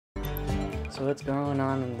So what's going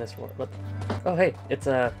on in this world? Oh hey, it's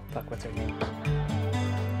fuck, what's her name?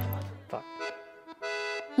 Fuck.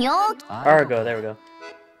 Argo, there we go.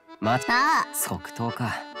 即答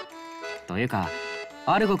か。というか、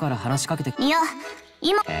アルゴから話しかけて。いや、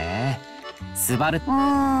今。スバル。シ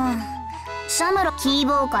ャムロキー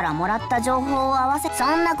ボーからもらった情報を合わせ、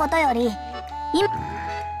そんなことより、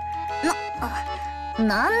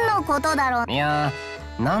何のことだろう。いや、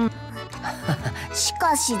し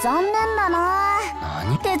かし残念だな。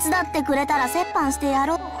手伝ってくれたら折半してや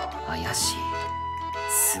ろう。怪しい。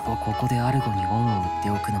すごくここでアルゴに恩を売って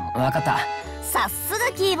おくのも。わかった。さす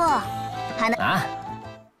がキーボー。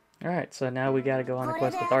Alright, so now we gotta go on a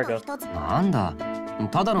quest with Argo. なんだ、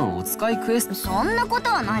ただのお使いクエスト。そんなこと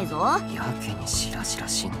はないぞ。やけにしらしら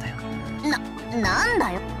しいんだよ。なん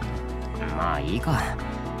だよ。まあいいか。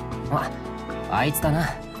あいつだな。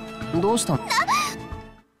どうしたの？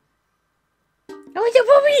 Oh, it's a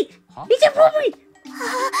puppy! It's a puppy!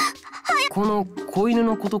 この子犬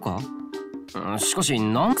のことか？しかし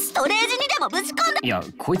ストレージにでもぶち込んだ。いや、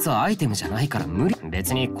こいつはアイテムじゃないから無理。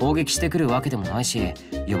別に攻撃してくるわけでもないし。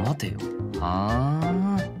いや待てよ。な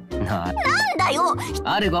んだよ。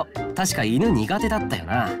アルゴ、確か犬苦手だったよ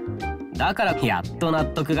な。だからやっと納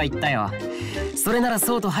得がいったよ。それなら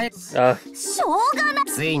そうと早く。しょうがない。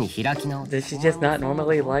ついに開き直。Does she just not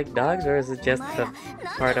normally like dogs, or is it just the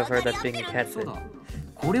part of her that's being a cat sit?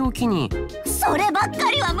 これを機に。そればっ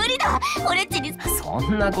かりは無理だ。俺っちに。そ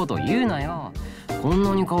んなこと言うなよ。こん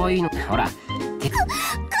なに可愛いの。ほら。来る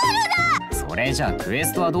な。それじゃあクエ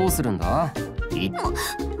ストはどうするんだ？もう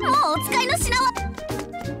お使いの品は。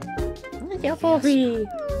やボビー。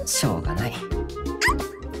しょうがない。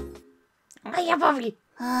やボビ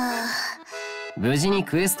ー。無事に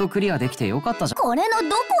クエストクリアできてよかったじゃん。これの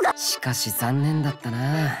どこが。しかし残念だった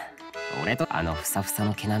な。俺とあのふさふさ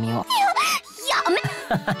の毛並みを。やめ。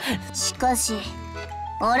しかし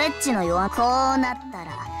俺っちの弱こうなった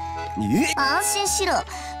ら安心しろ。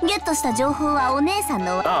ゲットした情報はお姉さん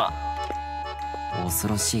の。恐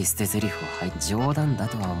ろしい捨て台詞を冗談だ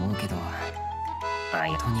とは思うけど、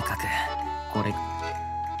とにかくこれ。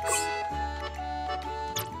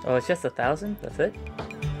Oh, it's just 1,000? That's it?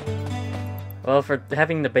 Well, for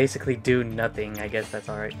having to basically do nothing, I guess that's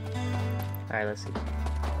alright. Alright, let's see.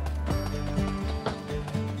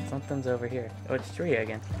 Something's over here. Oh, it's Tree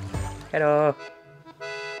again. Hello!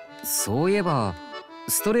 そういえば、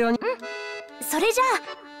ストレアに。それじゃ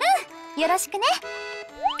あ、よろしくね。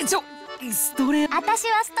ストレア。私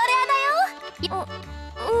はストレアだよ。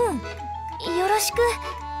よろしく。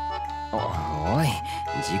おい、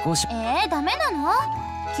自己紹。ダメなの？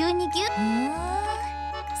急にギュッ。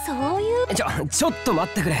そういう。ちょっと待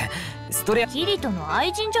ってくれ。ストレア。キリトの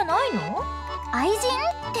愛人じゃないの？愛人っ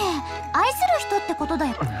て愛する人ってことだ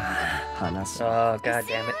よ。話。Oh, God damn it.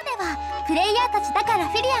 ではプレイヤーたちだから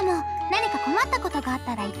フィリアも何か困ったことがあっ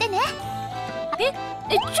たら言ってね。ち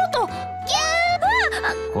ょっと。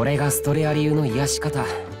これがストレア流の癒し方。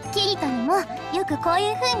キリトにもよくこうい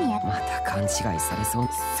う風にまた勘違いされそう。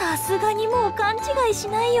さすがにもう勘違いし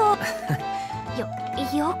ないよ。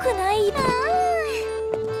よくない。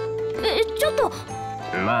ちょっと。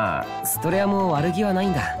まあストレアも悪気はない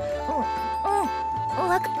んだ。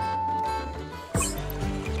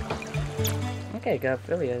Okay, got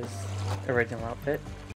Philia's original outfit.